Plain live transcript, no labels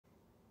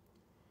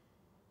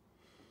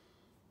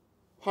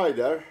Hi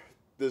there,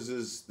 this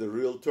is the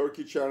Real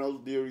Turkey channel,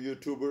 dear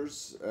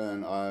YouTubers,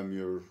 and I'm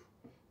your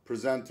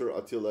presenter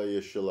Atilla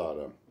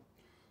Yeşilara.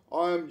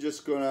 I'm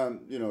just gonna,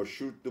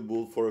 shoot the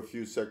bull for a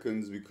few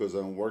seconds because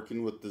I'm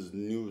working with this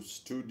new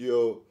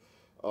studio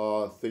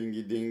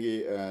thingy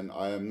dingy, and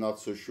I am not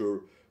so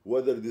sure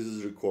whether this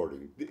is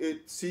recording.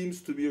 It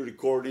seems to be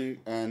recording,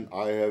 and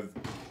I have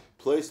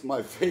placed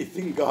my faith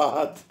in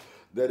God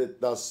that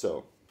it does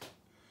so.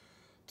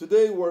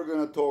 Today we're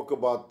gonna talk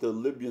about the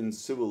Libyan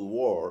civil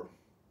war.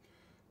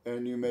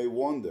 And you may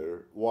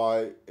wonder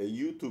why a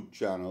YouTube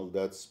channel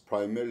that's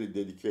primarily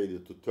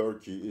dedicated to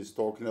Turkey is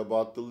talking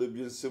about the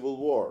Libyan civil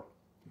war.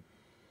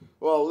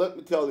 Well, let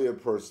me tell you a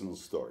personal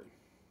story.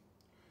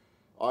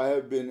 I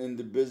have been in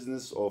the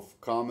business of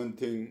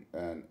commenting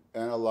and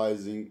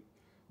analyzing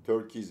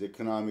Turkey's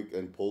economic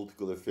and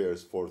political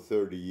affairs for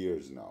 30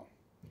 years now.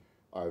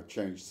 I've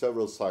changed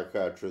several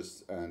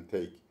psychiatrists and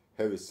take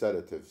heavy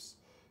sedatives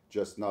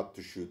just not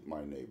to shoot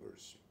my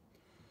neighbors.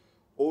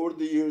 Over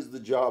the years, the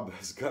job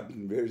has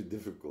gotten very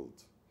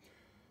difficult.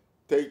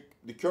 Take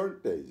the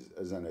current days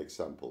as an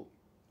example.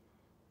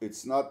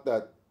 It's not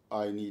that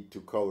I need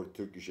to cover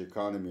Turkish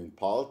economy and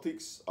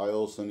politics. I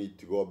also need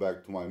to go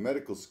back to my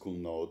medical school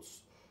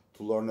notes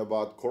to learn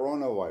about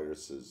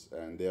coronaviruses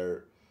and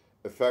their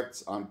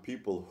effects on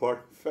people who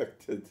are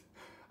infected.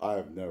 I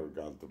have never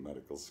gone to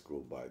medical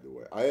school, by the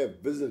way. I have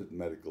visited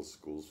medical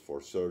schools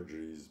for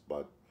surgeries,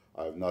 but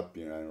I have not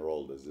been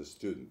enrolled as a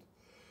student.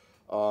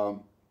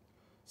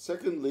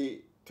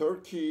 Secondly,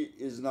 Turkey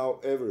is now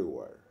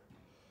everywhere.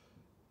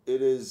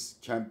 It is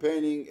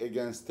campaigning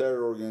against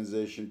terror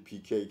organization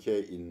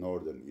PKK in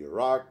northern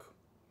Iraq.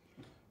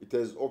 It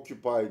has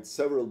occupied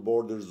several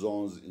border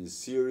zones in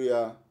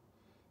Syria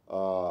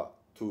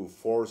to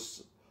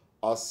force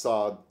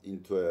Assad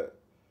into a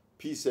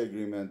peace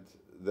agreement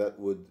that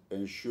would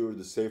ensure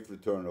the safe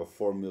return of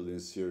 4 million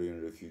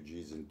Syrian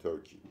refugees in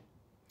Turkey.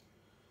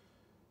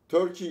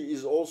 Turkey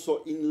is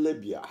also in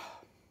Libya,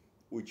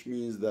 which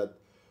means that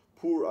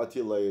poor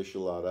Atilla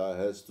Yeşilara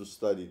has to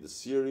study the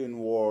Syrian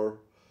war,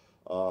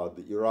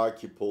 the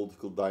Iraqi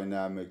political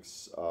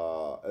dynamics,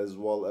 as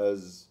well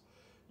as,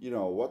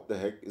 what the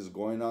heck is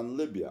going on in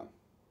Libya.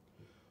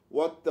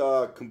 What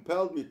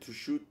compelled me to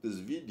shoot this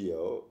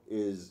video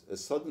is a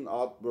sudden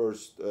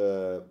outburst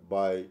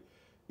by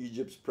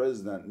Egypt's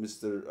president,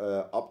 Mr.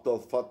 Abdel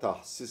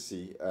Fattah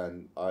Sisi,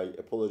 and I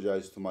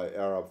apologize to my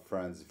Arab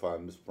friends if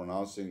I'm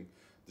mispronouncing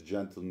the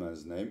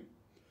gentleman's name,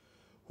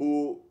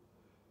 who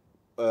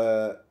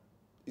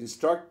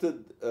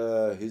instructed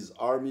his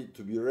army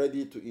to be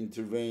ready to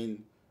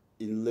intervene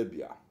in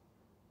Libya.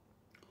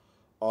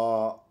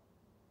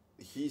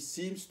 He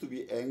seems to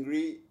be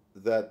angry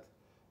that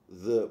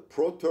the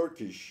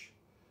pro-Turkish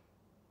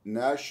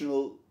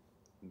national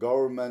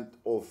government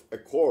of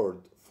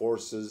Accord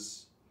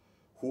forces,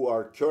 who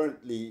are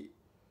currently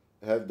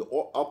have the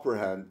upper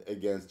hand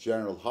against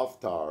General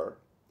Haftar,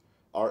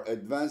 are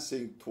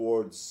advancing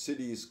towards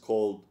cities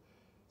called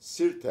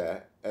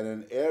Sirte and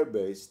an air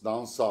base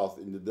down south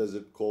in the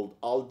desert called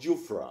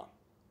Jufra.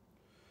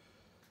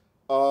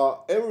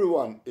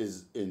 Everyone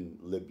is in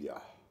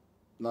Libya,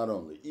 not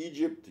only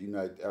Egypt,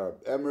 United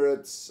Arab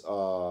Emirates,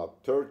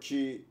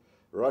 Turkey,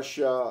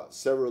 Russia,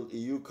 several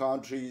EU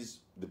countries,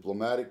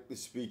 diplomatically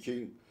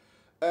speaking,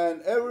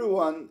 and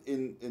everyone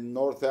in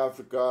North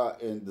Africa,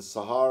 in the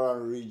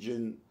Saharan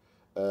region,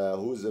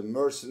 who is a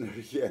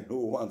mercenary and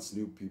who wants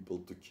new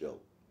people to kill.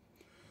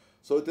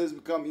 So it has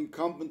become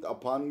incumbent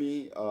upon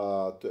me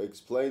to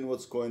explain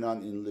what's going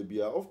on in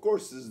Libya. Of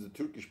course, this is the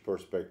Turkish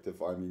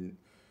perspective. I mean,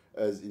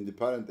 as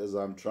independent as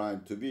I'm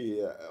trying to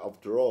be,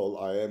 after all,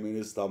 I am in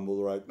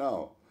Istanbul right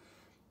now.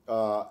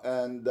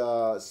 And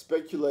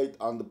speculate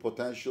on the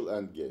potential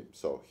endgame.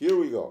 So here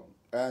we go.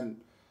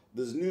 And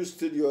this new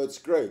studio, it's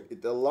great.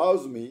 It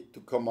allows me to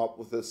come up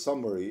with a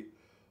summary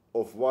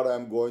of what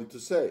I'm going to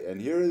say. And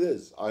here it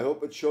is. I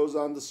hope it shows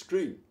on the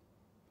screen.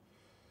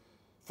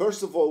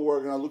 First of all,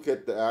 we're going to look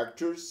at the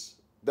actors,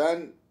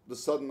 then the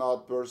sudden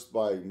outburst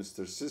by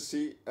Mr.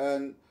 Sisi,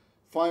 and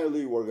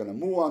finally we're going to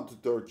move on to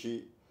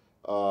Turkey,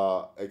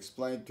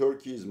 explain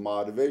Turkey's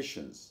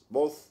motivations,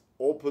 both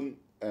open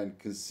and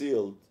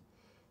concealed,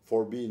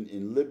 for being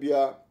in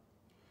Libya,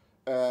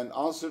 and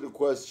answer the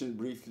question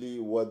briefly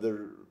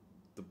whether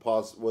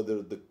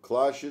the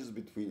clashes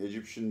between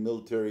Egyptian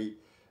military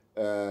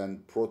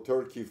and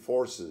pro-Turkey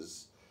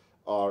forces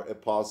are a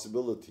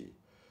possibility.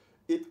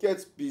 It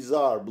gets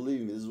bizarre,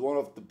 believe me. It's one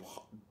of the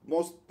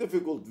most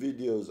difficult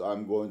videos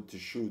I'm going to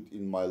shoot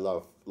in my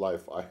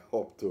life, I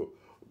hope to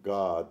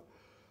God.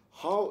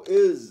 How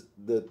is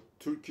the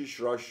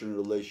Turkish-Russian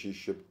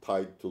relationship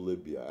tied to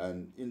Libya?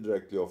 And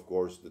indirectly, of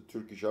course, the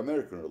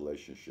Turkish-American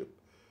relationship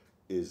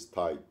is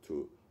tied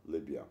to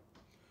Libya.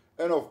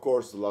 And of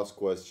course, the last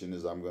question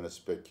is I'm going to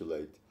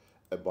speculate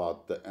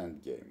about the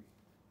end game.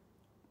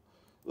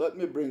 Let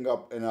me bring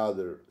up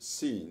another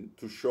scene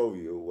to show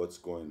you what's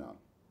going on.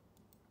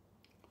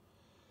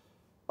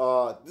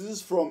 This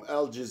is from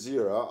Al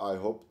Jazeera. I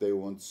hope they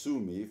won't sue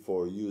me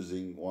for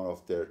using one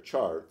of their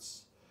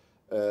charts.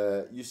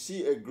 You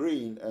see a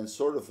green and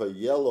sort of a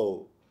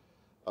yellow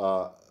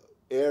uh,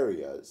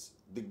 areas.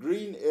 The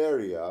green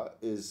area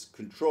is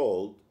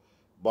controlled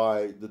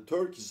by the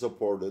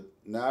Turkey-supported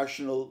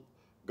National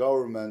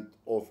Government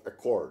of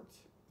Accord,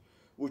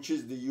 which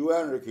is the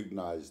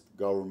UN-recognized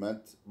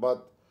government,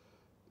 but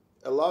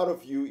a lot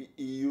of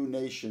EU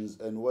nations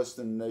and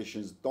Western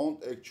nations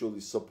don't actually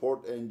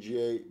support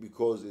NGA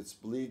because it's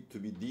believed to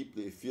be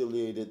deeply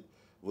affiliated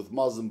with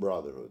Muslim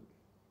Brotherhood.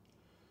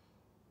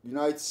 The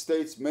United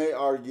States may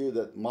argue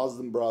that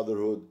Muslim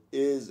Brotherhood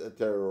is a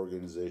terror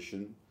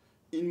organization.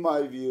 In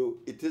my view,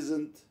 it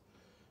isn't.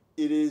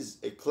 It is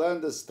a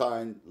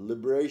clandestine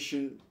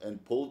liberation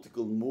and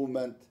political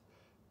movement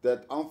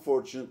that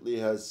unfortunately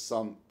has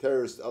some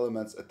terrorist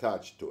elements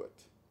attached to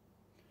it.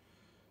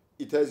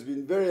 It has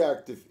been very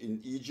active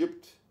in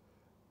Egypt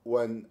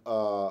when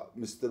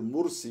Mr.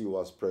 Mursi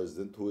was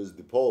president, who is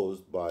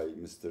deposed by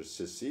Mr.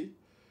 Sisi,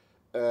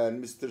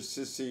 and Mr.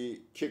 Sisi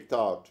kicked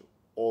out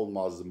all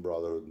Muslim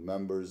Brotherhood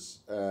members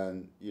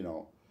and,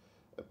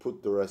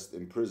 put the rest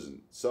in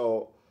prison.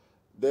 So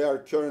they are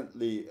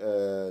currently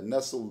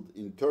nestled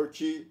in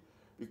Turkey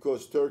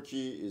because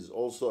Turkey is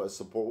also a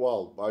support,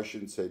 well, I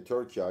shouldn't say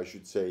Turkey, I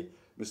should say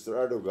Mr.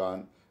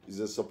 Erdogan is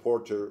a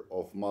supporter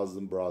of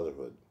Muslim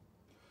Brotherhood.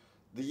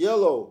 The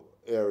yellow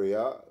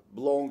area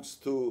belongs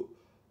to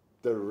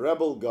the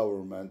rebel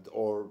government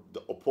or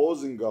the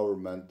opposing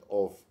government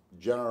of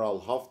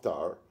General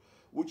Haftar,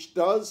 which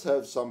does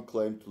have some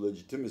claim to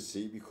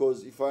legitimacy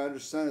because if I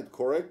understand it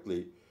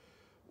correctly,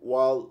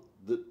 while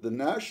the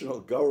national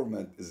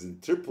government is in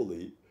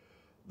Tripoli,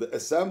 the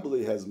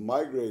assembly has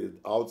migrated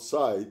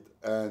outside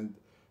and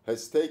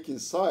has taken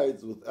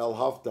sides with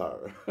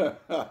Al-Haftar.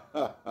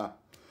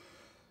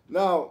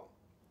 Now,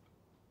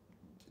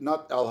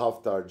 not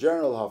Al-Haftar,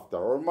 General Haftar,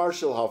 or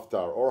Marshal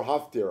Haftar, or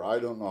Haftar, I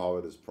don't know how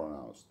it is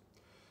pronounced.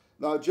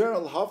 Now,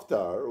 General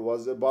Haftar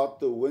was about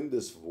to win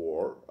this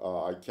war.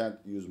 I can't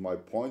use my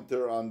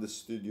pointer on the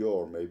studio,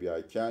 or maybe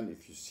I can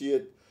if you see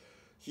it.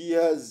 He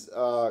has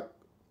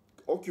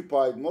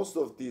occupied most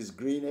of these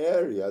green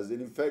areas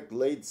and in fact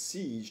laid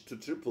siege to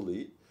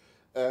Tripoli,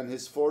 and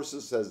his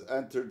forces has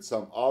entered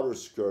some outer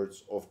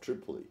skirts of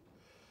Tripoli.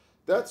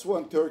 That's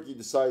when Turkey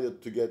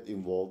decided to get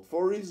involved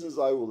for reasons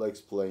I will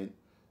explain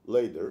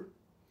later,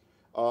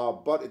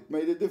 but it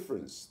made a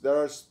difference.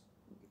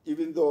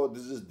 Even though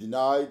this is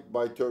denied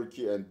by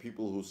Turkey and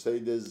people who say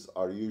this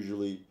are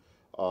usually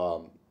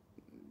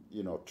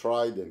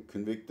tried and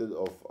convicted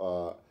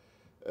of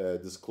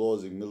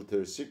disclosing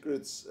military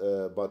secrets,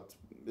 but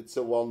it's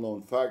a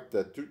well-known fact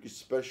that Turkish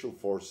special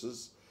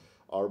forces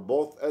are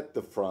both at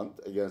the front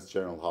against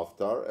General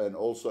Haftar and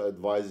also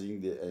advising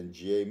the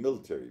NGA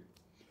military.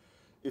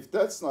 If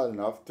that's not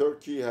enough,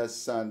 Turkey has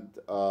sent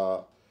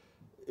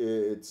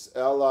its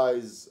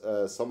allies,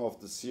 some of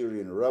the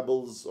Syrian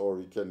rebels, or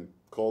you can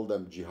call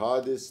them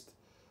jihadists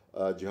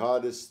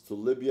to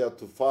Libya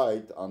to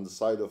fight on the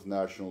side of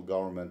National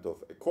Government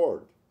of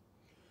Accord.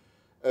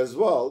 As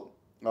well,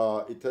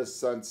 it has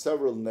sent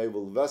several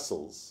naval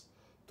vessels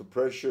to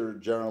pressure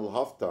General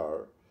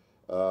Haftar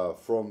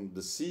from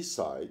the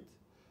seaside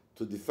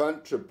to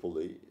defend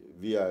Tripoli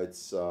via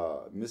its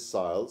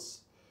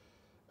missiles.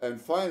 And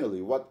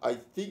finally, what I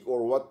think,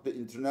 or what the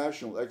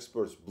international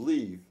experts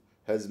believe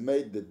has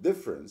made the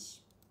difference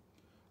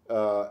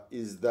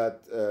is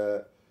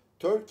that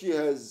Turkey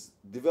has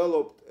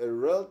developed a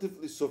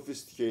relatively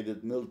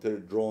sophisticated military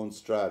drone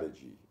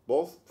strategy,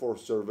 both for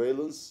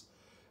surveillance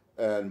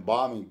and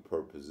bombing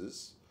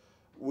purposes,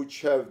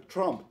 which have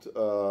trumped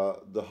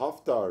the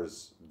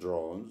Haftar's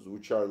drones,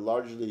 which are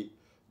largely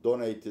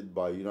donated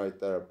by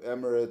United Arab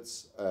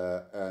Emirates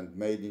and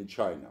made in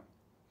China.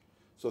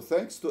 So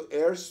thanks to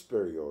air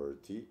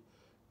superiority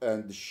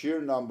and the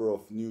sheer number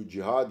of new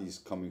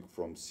jihadis coming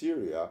from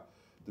Syria,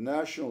 the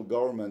national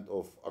government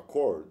of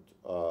Accord,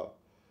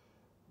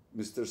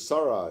 Mr.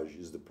 Sarraj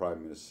is the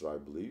prime minister, I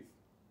believe,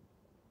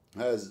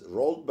 has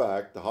rolled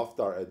back the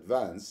Haftar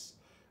advance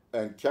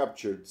and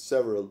captured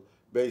several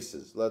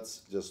bases.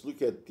 Let's just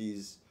look at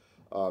these.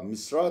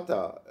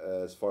 Misrata,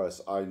 as far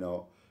as I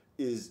know,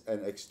 is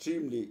an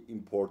extremely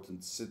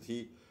important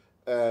city,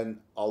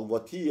 and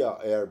Al-Watiya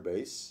Air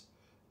Base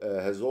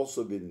has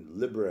also been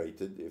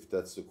liberated, if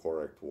that's the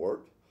correct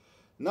word.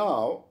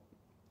 Now,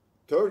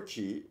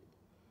 Turkey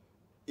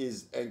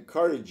is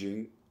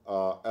encouraging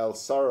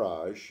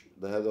Al-Sarraj,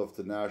 the head of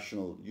the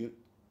National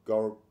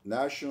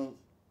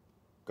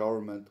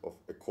Government of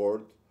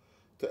Accord,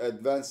 to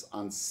advance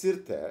on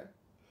Sirte.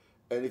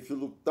 And if you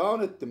look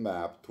down at the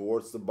map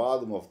towards the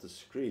bottom of the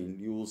screen,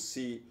 you will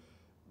see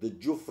the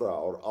Jufra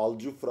or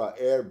Al-Jufra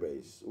Air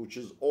Base, which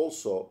is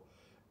also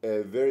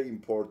a very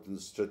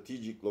important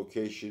strategic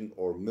location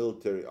or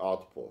military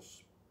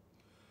outpost.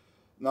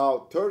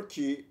 Now,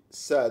 Turkey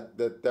said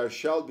that there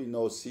shall be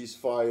no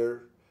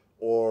ceasefire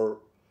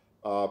or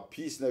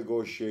peace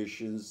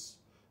negotiations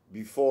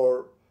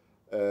before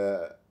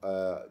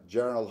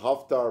General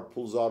Haftar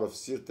pulls out of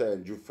Sirte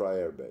and Jufra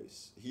Air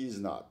Base. He is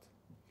not.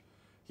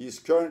 He is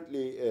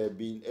currently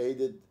being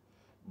aided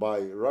by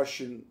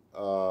Russian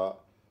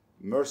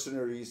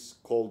mercenaries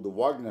called the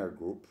Wagner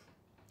Group.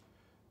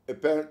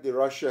 Apparently,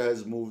 Russia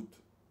has moved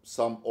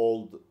some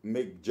old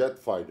MiG jet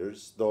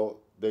fighters, though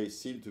they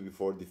seem to be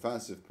for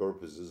defensive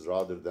purposes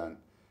rather than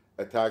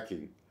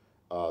attacking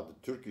the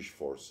Turkish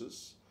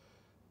forces.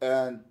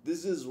 And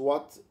this is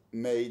what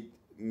made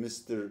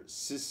Mr.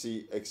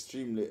 Sisi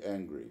extremely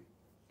angry.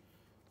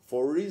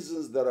 For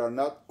reasons that are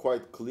not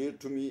quite clear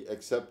to me,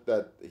 except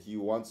that he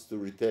wants to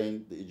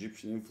retain the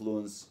Egyptian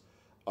influence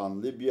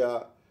on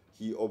Libya,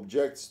 he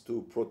objects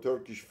to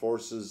pro-Turkish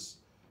forces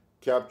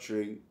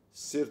capturing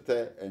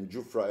Sirte and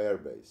Jufra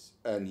airbase.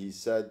 And he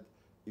said,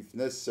 if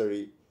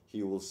necessary,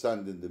 he will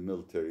send in the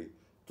military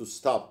to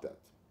stop that.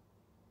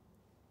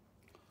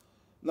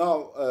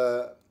 Now,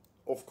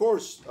 of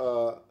course,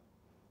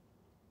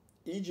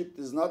 Egypt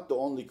is not the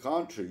only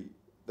country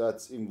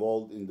that's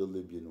involved in the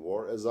Libyan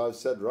war. As I've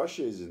said,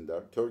 Russia is in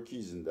there, Turkey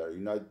is in there,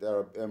 United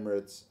Arab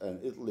Emirates and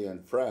Italy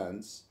and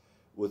France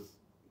with,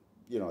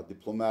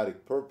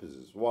 diplomatic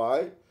purposes.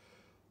 Why?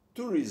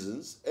 Two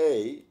reasons.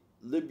 A,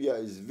 Libya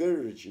is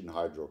very rich in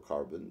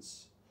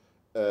hydrocarbons,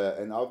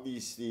 and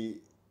obviously,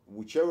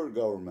 whichever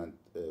government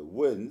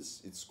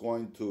wins, it's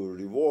going to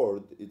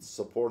reward its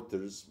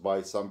supporters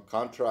by some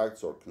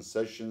contracts or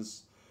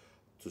concessions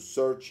to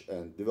search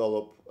and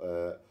develop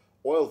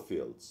oil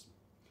fields.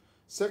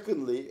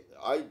 Secondly,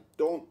 I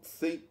don't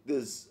think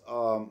this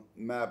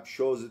map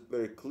shows it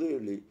very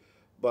clearly,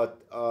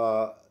 but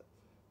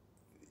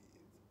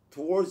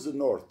towards the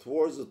north,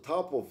 towards the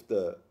top of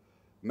the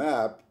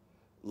map,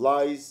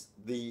 lies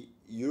the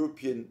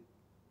European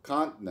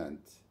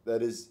continent,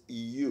 that is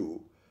EU.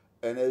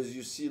 And as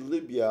you see,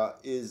 Libya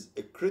is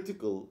a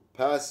critical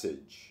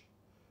passage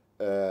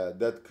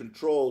that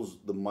controls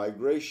the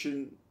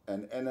migration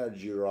and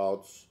energy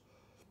routes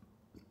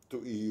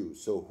to EU.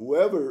 So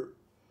whoever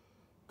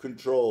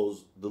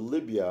controls the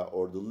Libya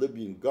or the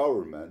Libyan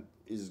government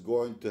is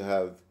going to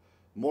have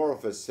more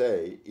of a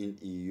say in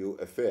EU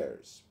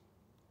affairs.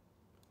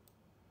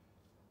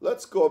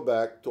 Let's go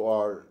back to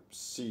our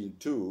scene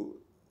 2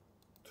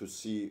 to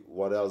see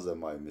what else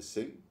am I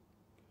missing.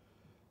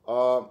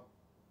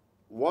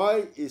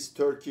 Why is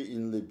Turkey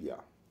in Libya?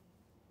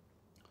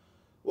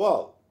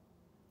 Well,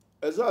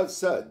 as I've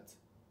said,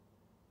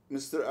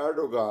 Mr.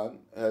 Erdogan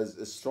has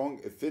a strong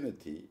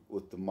affinity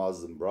with the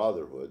Moslem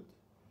Brotherhood.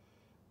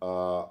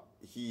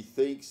 He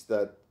thinks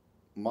that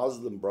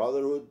Moslem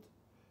Brotherhood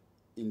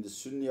in the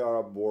Sunni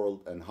Arab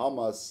world and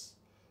Hamas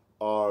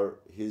are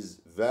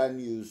his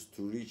venues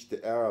to reach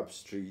the Arab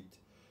street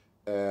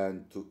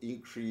and to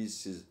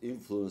increase his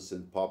influence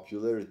and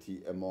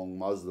popularity among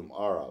Muslim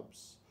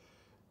Arabs.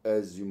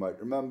 As you might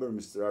remember,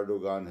 Mr.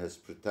 Erdogan has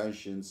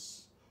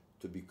pretensions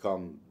to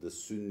become the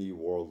Sunni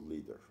world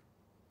leader.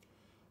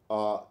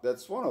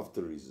 That's one of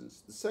the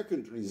reasons. The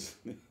second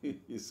reason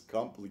is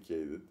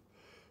complicated,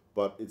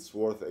 but it's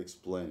worth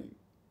explaining.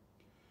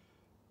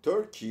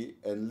 Turkey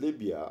and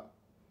Libya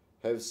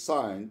have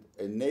signed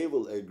a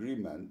naval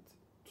agreement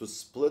to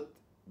split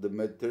the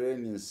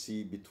Mediterranean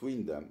Sea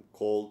between them,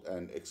 called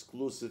an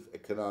Exclusive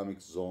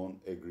Economic Zone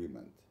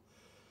Agreement.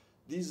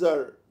 These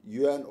are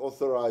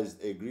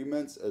UN-authorized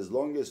agreements. As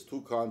long as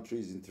two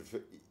countries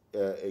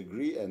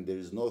agree and there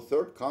is no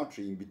third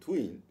country in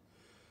between,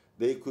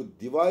 they could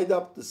divide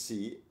up the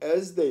sea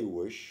as they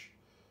wish,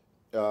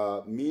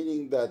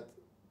 meaning that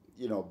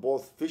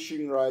both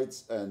fishing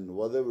rights and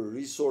whatever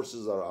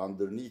resources are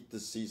underneath the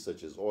sea,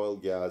 such as oil,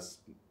 gas,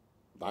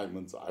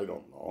 diamonds, I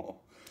don't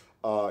know,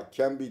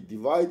 can be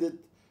divided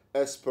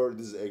as per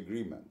this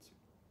agreement.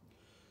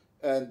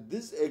 And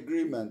this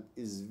agreement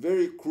is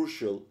very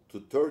crucial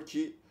to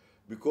Turkey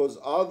because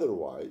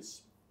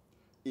otherwise,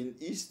 in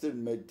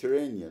Eastern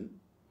Mediterranean,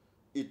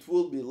 it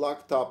will be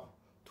locked up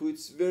to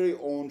its very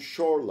own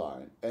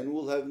shoreline and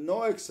will have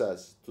no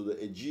access to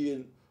the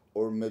Aegean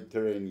or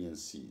Mediterranean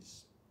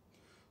seas.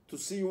 To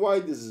see why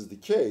this is the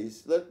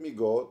case, let me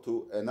go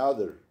to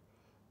another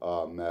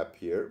map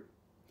here.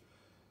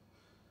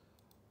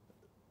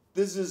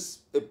 This is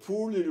a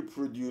poorly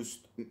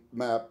reproduced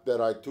map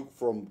that I took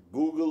from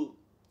Google,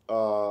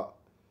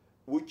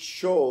 which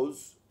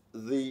shows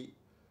the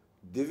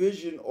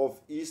division of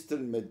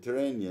Eastern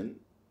Mediterranean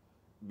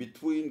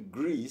between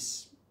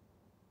Greece,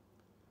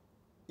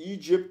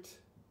 Egypt,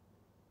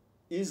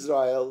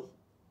 Israel,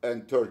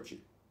 and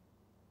Turkey.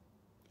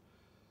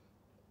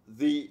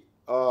 The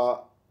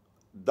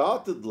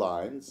dotted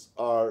lines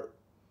are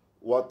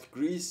what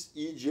Greece,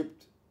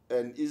 Egypt,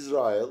 and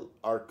Israel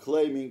are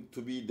claiming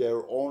to be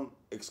their own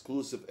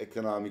exclusive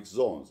economic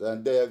zones,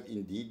 and they have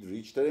indeed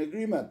reached an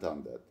agreement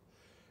on that.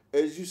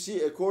 As you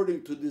see,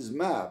 according to this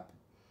map,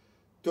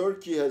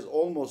 Turkey has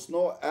almost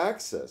no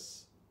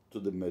access to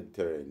the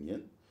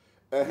Mediterranean,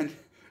 and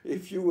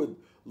if you would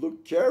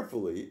look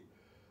carefully,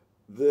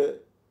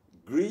 the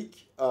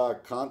Greek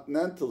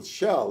continental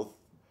shelf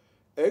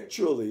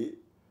actually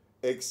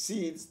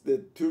exceeds the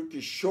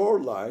Turkish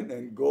shoreline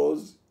and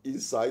goes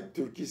inside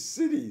Turkish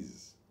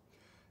cities.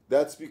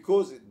 That's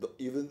because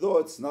even though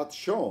it's not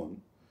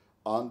shown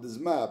on this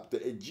map,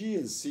 the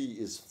Aegean Sea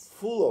is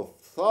full of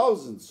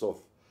thousands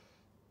of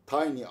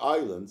tiny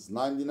islands,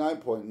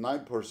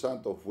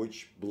 99.9% of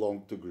which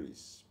belong to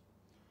Greece.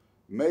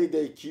 May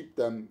they keep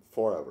them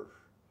forever.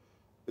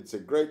 it's a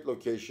great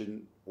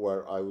location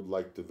where I would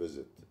like to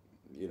visit.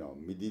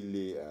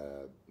 Midilli,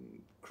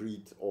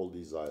 Crete, all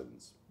these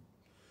islands.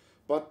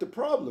 But the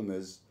problem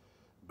is,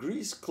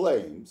 Greece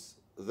claims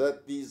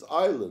that these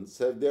islands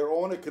have their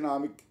own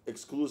economic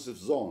exclusive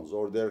zones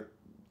or their,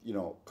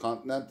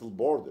 continental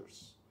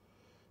borders.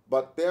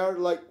 But they are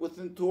like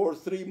within 2 or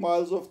 3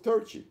 miles of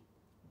Turkey.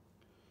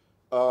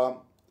 Um,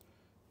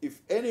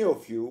 if any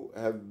of you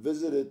have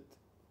visited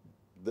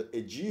the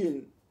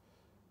Aegean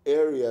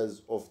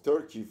areas of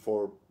Turkey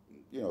for,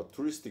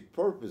 touristic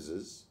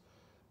purposes,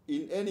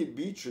 in any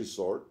beach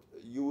resort,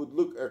 you would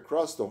look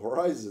across the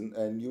horizon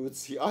and you would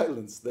see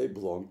islands. They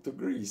belong to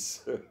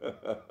Greece.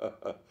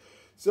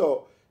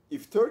 So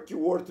if Turkey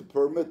were to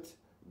permit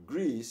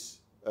Greece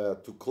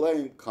to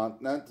claim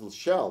continental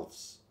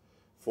shelves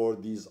for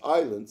these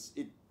islands,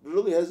 it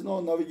really has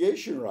no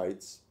navigation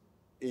rights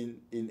in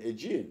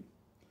Aegean.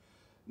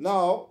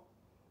 Now,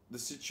 the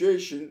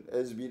situation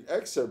has been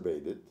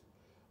exacerbated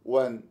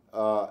when,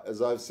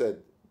 as I've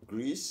said,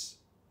 Greek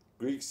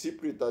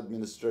Cypriot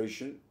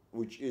administration,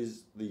 which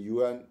is the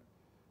UN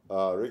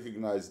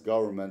recognized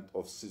government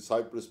of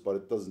Cyprus, but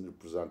it doesn't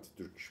represent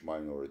the Turkish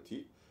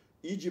minority,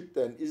 Egypt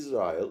and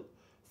Israel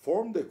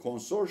formed a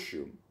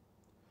consortium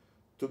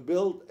to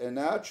build a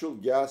natural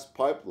gas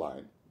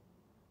pipeline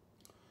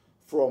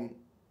from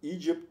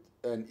Egypt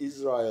and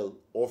Israel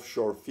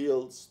offshore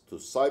fields to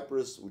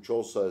Cyprus, which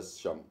also has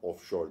some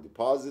offshore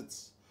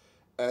deposits,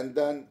 and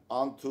then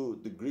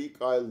onto the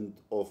Greek island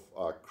of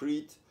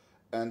Crete,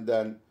 and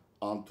then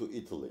onto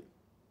Italy.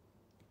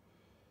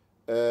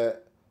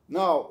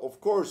 Now, of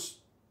course,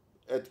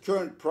 at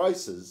current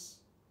prices,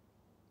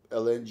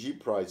 LNG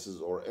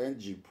prices or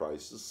NG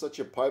prices, such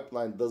a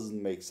pipeline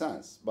doesn't make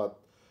sense. But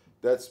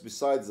that's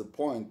besides the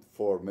point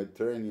for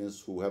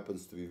Mediterraneans who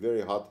happens to be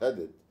very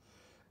hot-headed.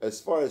 As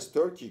far as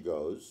Turkey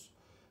goes,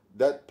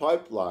 that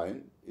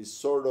pipeline is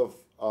sort of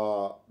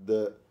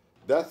the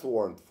death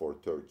warrant for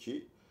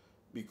Turkey,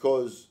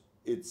 because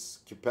its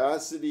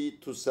capacity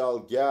to sell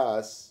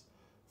gas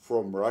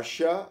from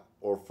Russia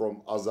or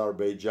from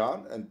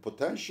Azerbaijan and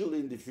potentially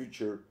in the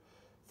future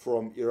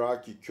from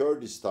Iraqi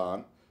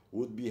Kurdistan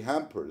would be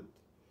hampered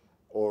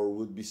or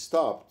would be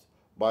stopped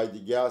by the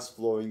gas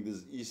flowing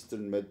this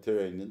Eastern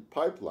Mediterranean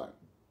pipeline.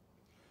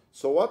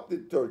 So what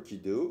did Turkey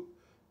do?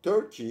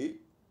 Turkey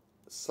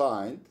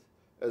signed,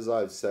 as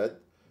I've said,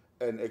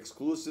 an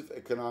exclusive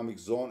economic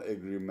zone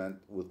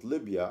agreement with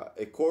Libya,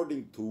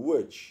 according to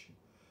which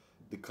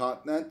the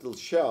continental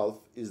shelf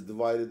is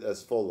divided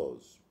as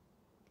follows.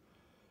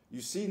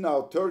 You see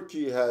now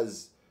Turkey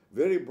has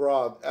very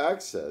broad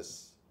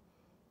access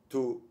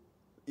to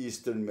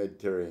Eastern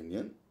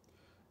Mediterranean,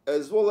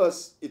 as well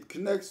as it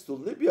connects to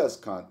Libya's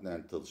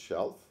continental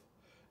shelf,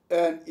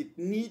 and it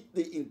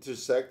neatly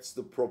intersects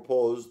the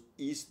proposed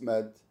East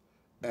Med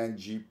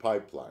NG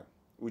pipeline,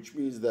 which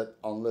means that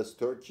unless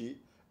Turkey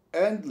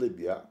and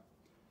Libya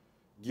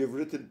give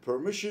written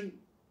permission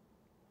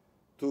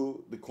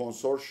to the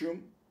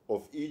consortium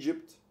of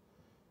Egypt,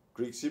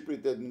 Greek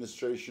Cypriot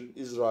administration,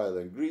 Israel,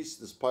 and Greece,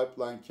 this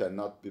pipeline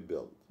cannot be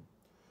built.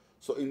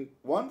 So in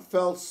one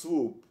fell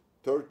swoop,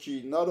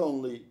 Turkey not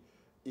only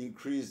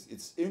increased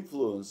its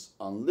influence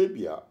on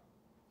Libya,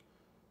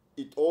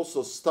 it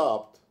also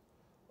stopped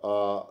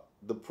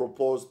the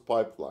proposed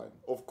pipeline.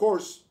 Of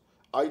course,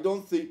 I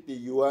don't think the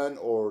UN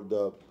or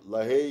the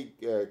La Hague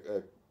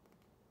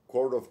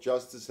Court of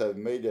Justice have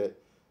made a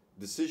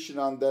decision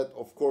on that.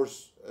 Of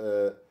course,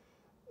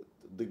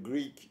 the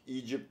Greek,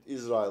 Egypt,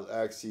 Israel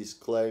axis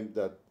claim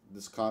that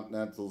this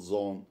continental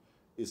zone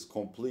is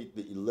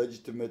completely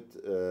illegitimate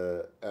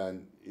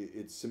and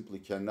it simply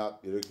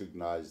cannot be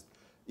recognized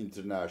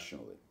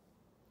internationally.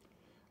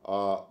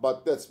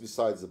 But that's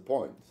besides the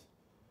point.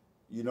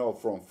 You know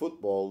from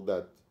football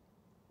that,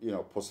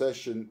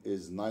 possession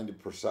is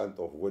 90%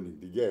 of winning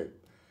the game.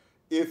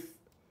 If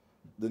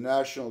the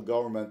national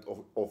government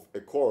of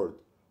Accord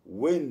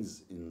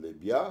wins in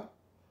Libya,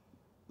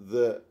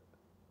 the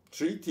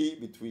treaty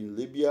between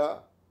Libya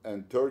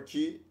and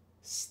Turkey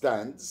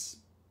stands,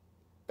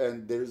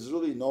 and there is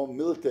really no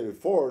military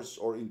force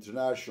or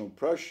international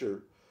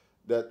pressure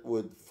that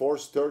would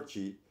force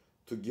Turkey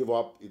to give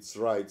up its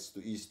rights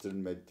to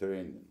Eastern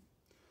Mediterranean.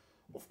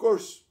 Of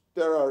course,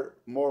 there are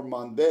more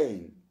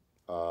mundane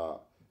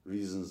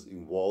reasons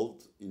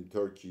involved in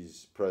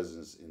Turkey's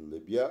presence in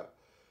Libya,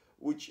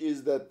 which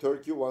is that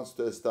Turkey wants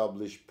to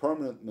establish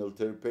permanent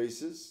military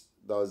bases,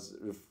 thus,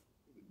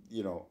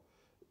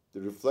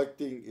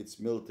 reflecting its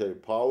military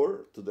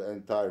power to the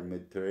entire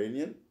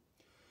Mediterranean.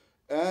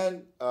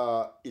 And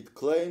it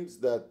claims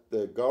that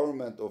the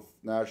government of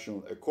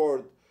National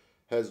Accord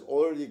has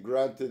already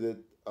granted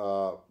it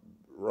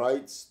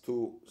rights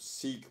to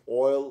seek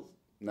oil,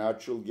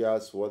 natural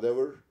gas,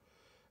 whatever,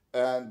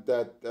 and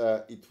that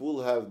it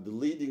will have the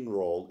leading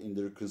role in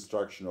the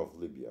reconstruction of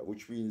Libya,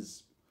 which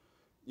means,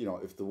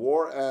 if the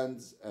war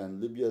ends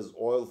and Libya's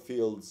oil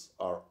fields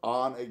are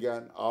on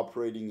again,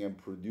 operating and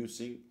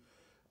producing,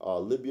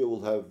 Libya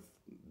will have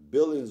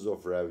billions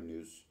of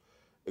revenues,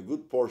 a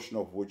good portion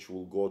of which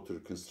will go to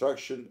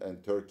reconstruction,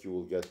 and Turkey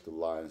will get the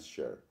lion's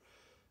share.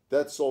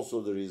 That's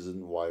also the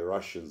reason why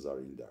Russians are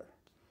in there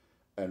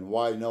and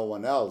why no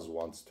one else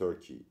wants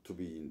Turkey to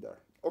be in there.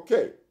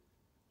 Okay,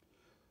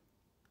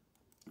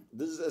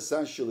 this is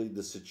essentially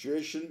the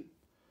situation.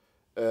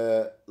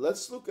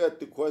 Let's look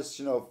at the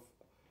question of,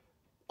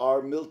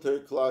 are military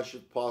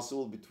clashes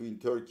possible between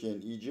Turkey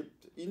and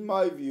Egypt? In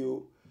my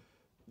view,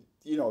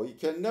 you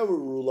can never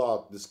rule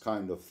out this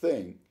kind of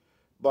thing,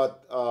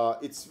 but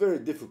it's very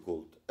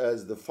difficult,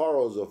 as the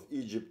pharaohs of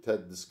Egypt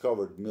had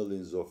discovered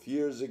millions of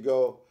years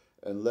ago.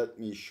 And let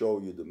me show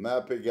you the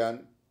map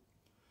again.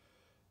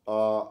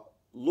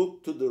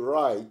 Look to the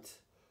right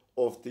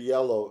of the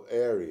yellow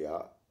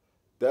area.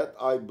 That,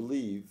 I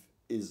believe,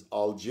 is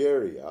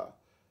Algeria.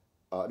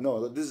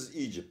 No, this is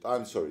Egypt.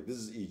 I'm sorry, this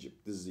is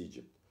Egypt. This is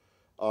Egypt.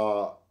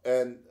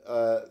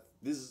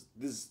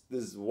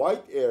 This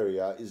white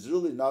area is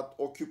really not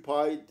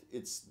occupied.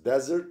 It's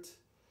desert.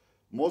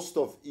 Most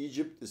of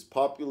Egypt is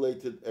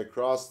populated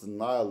across the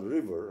Nile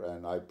River,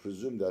 and I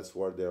presume that's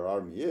where their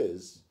army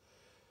is.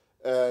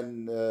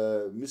 And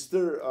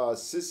Mr.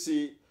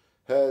 Sisi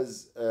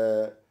has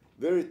a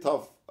very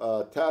tough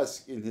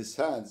task in his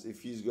hands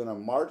if he's going to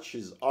march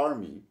his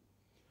army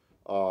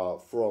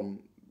from,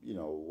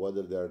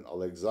 whether they're in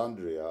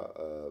Alexandria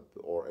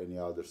or any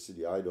other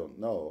city, I don't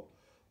know,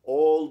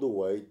 all the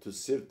way to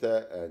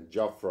Sirte and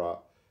Jufra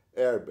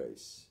air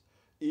base.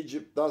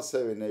 Egypt does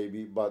have a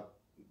navy, but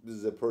this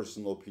is a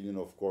personal opinion,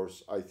 of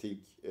course. I think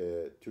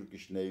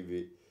Turkish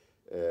navy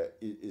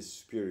is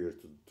superior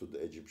to the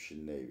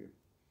Egyptian navy.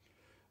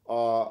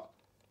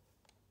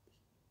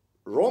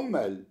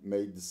 Rommel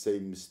made the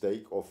same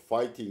mistake of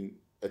fighting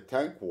a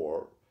tank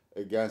war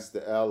against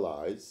the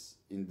Allies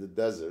in the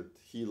desert.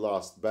 He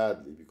lost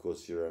badly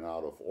because he ran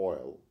out of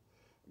oil,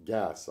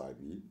 gas, I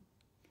mean.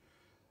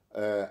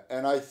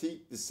 And I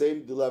think the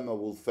same dilemma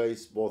will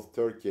face both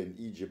Turkey and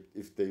Egypt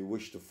if they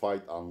wish to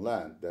fight on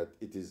land, that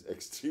it is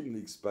extremely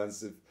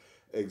expensive,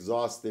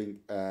 exhausting,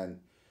 and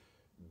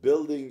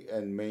building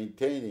and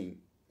maintaining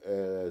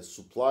a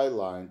supply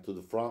line to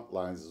the front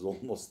lines is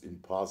almost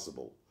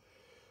impossible.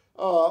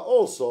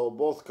 Also,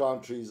 both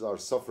countries are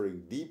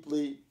suffering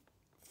deeply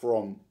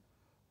from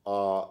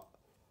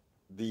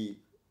the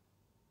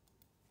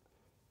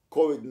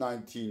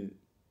COVID-19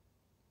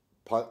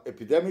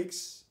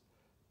 epidemics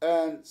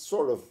and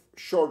sort of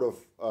short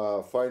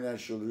of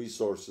financial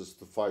resources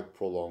to fight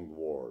prolonged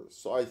wars.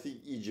 So I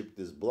think Egypt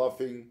is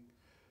bluffing,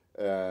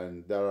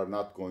 and there are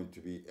not going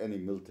to be any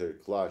military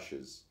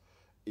clashes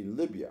in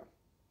Libya.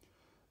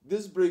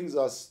 This brings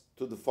us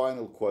to the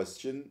final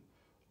question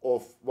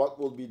of what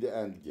will be the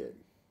end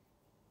game.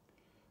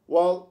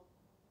 Well,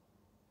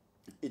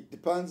 it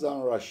depends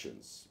on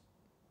Russians.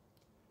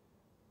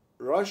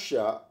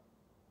 Russia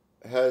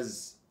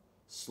has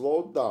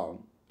slowed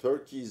down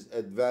Turkey's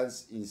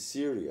advance in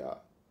Syria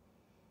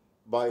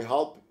by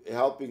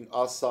helping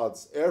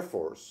Assad's air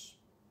force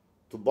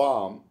to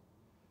bomb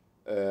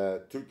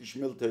Turkish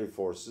military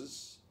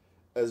forces,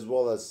 as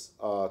well as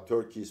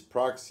Turkey's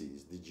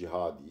proxies, the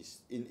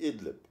jihadis, in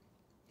Idlib.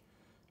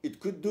 It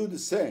could do the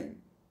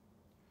same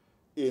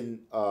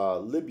in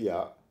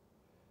Libya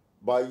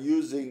by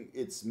using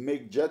its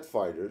MiG jet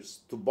fighters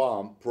to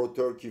bomb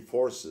pro-Turkey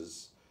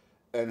forces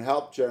and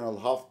help General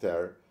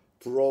Haftar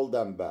to roll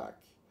them back.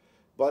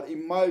 But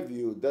in my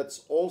view,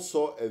 that's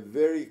also a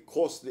very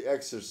costly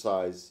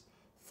exercise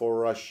for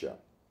Russia.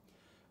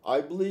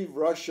 I believe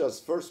Russia's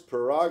first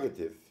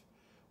prerogative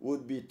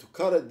would be to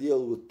cut a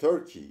deal with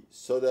Turkey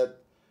so that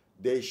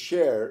they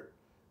share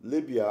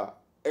Libya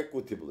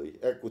equitably,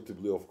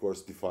 of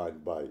course,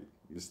 defined by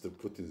Mr.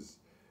 Putin's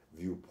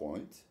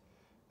viewpoint.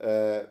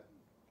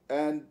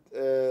 And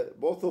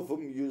both of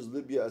them use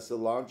Libya as a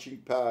launching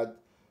pad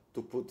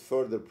to put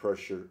further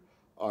pressure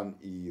on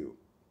EU.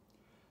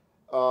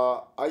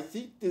 I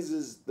think this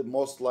is the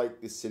most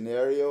likely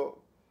scenario.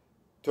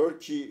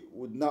 Turkey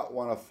would not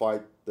want to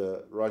fight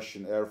the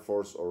Russian Air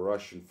Force or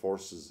Russian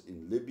forces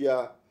in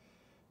Libya,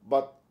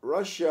 but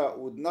Russia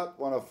would not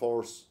want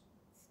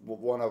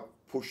to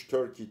push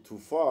Turkey too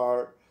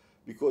far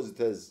because it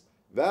has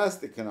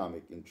vast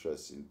economic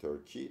interests in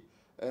Turkey,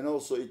 and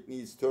also it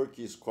needs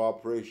Turkey's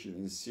cooperation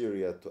in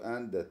Syria to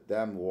end that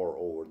damn war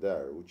over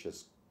there, which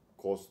has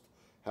cost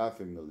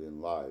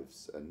 500,000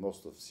 lives, and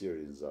most of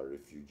Syrians are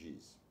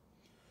refugees.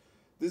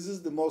 This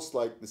is the most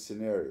likely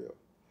scenario.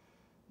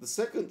 The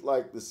second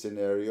likely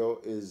scenario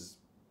is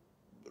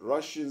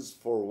Russians,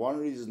 for one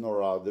reason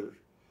or other,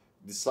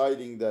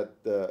 deciding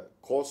that the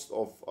cost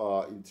of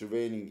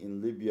intervening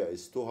in Libya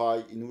is too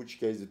high, in which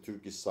case the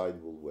Turkish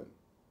side will win.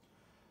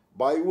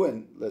 By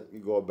win, let me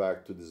go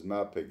back to this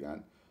map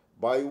again.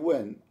 By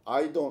win,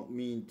 I don't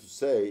mean to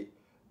say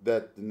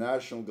that the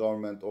national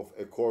government of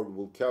Accord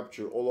will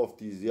capture all of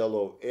these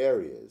yellow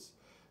areas.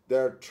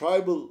 There are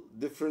tribal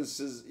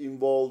differences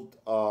involved.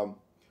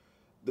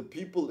 The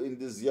people in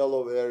these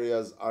yellow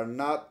areas are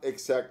not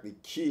exactly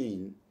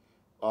keen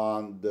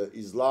on the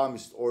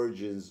Islamist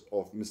origins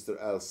of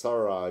Mr.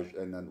 al-Sarraj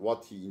and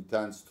what he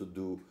intends to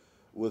do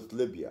with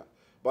Libya.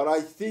 But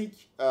I think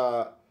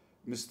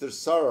Mr.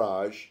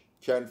 Sarraj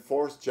can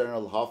force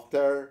General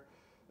Haftar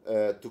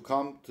to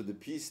come to the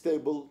peace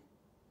table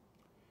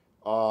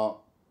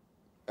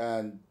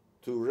and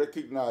to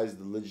recognize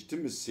the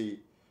legitimacy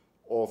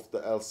of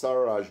the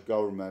El-Sarraj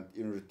government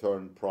in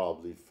return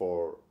probably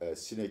for a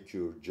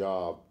sinecure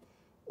job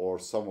or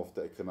some of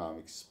the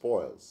economic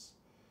spoils.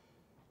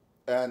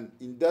 And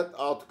in that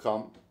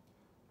outcome,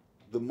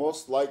 the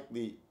most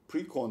likely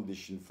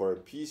precondition for a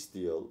peace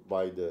deal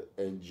by the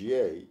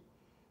NGA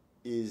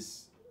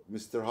is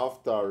Mr.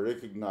 Haftar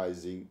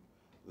recognizing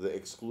the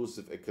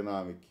exclusive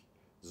economic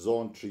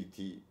zone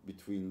treaty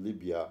between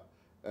Libya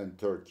and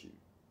Turkey.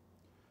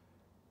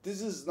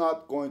 This is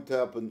not going to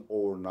happen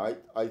overnight.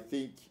 I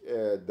think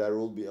there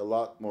will be a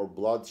lot more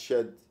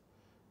bloodshed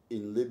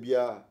in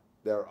Libya.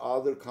 There are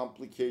other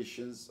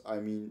complications. I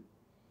mean,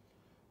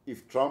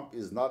 if Trump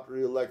is not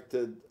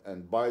reelected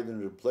and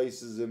Biden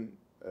replaces him,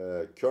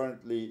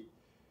 currently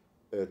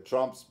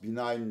Trump's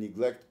benign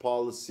neglect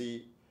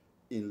policy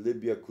in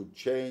Libya could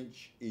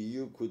change.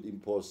 EU could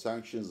impose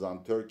sanctions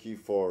on Turkey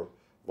for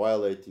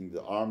violating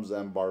the arms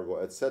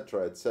embargo,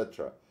 etc.,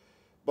 etc.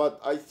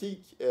 But I think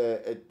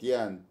at the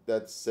end,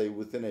 let's say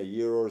within a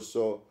year or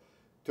so,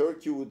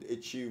 Turkey would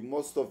achieve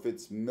most of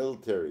its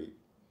military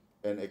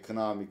and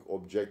economic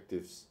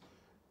objectives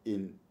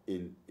in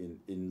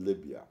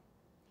Libya.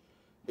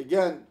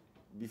 Again,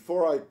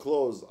 before I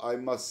close, I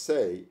must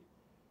say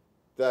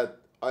that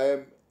I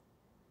am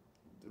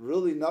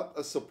really not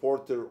a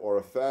supporter or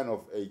a fan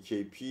of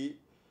AKP,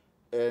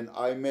 and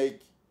I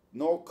make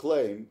no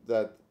claim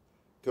that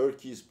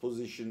Turkey's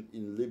position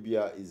in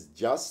Libya is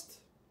just.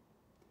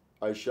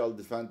 I shall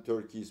defend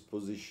Turkey's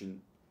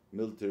position,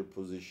 military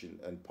position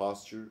and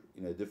posture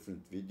in a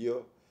different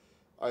video.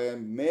 I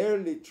am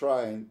merely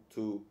trying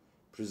to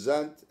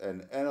present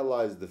and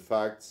analyze the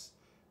facts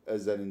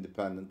as an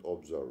independent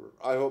observer.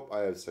 I hope I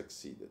have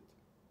succeeded.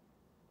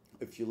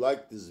 If you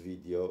like this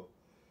video,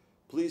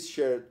 please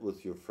share it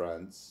with your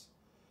friends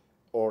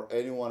or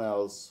anyone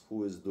else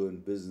who is doing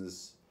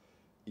business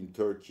in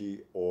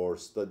Turkey or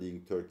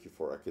studying Turkey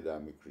for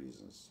academic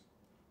reasons.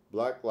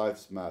 Black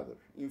lives matter.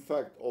 In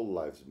fact, all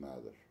lives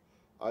matter.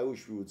 I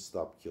wish we would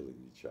stop killing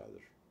each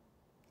other.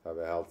 Have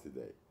a healthy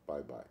day.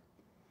 Bye-bye.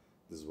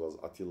 This was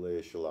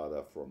Atilla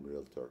Yeşilada from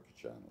Real Turkey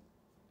Channel.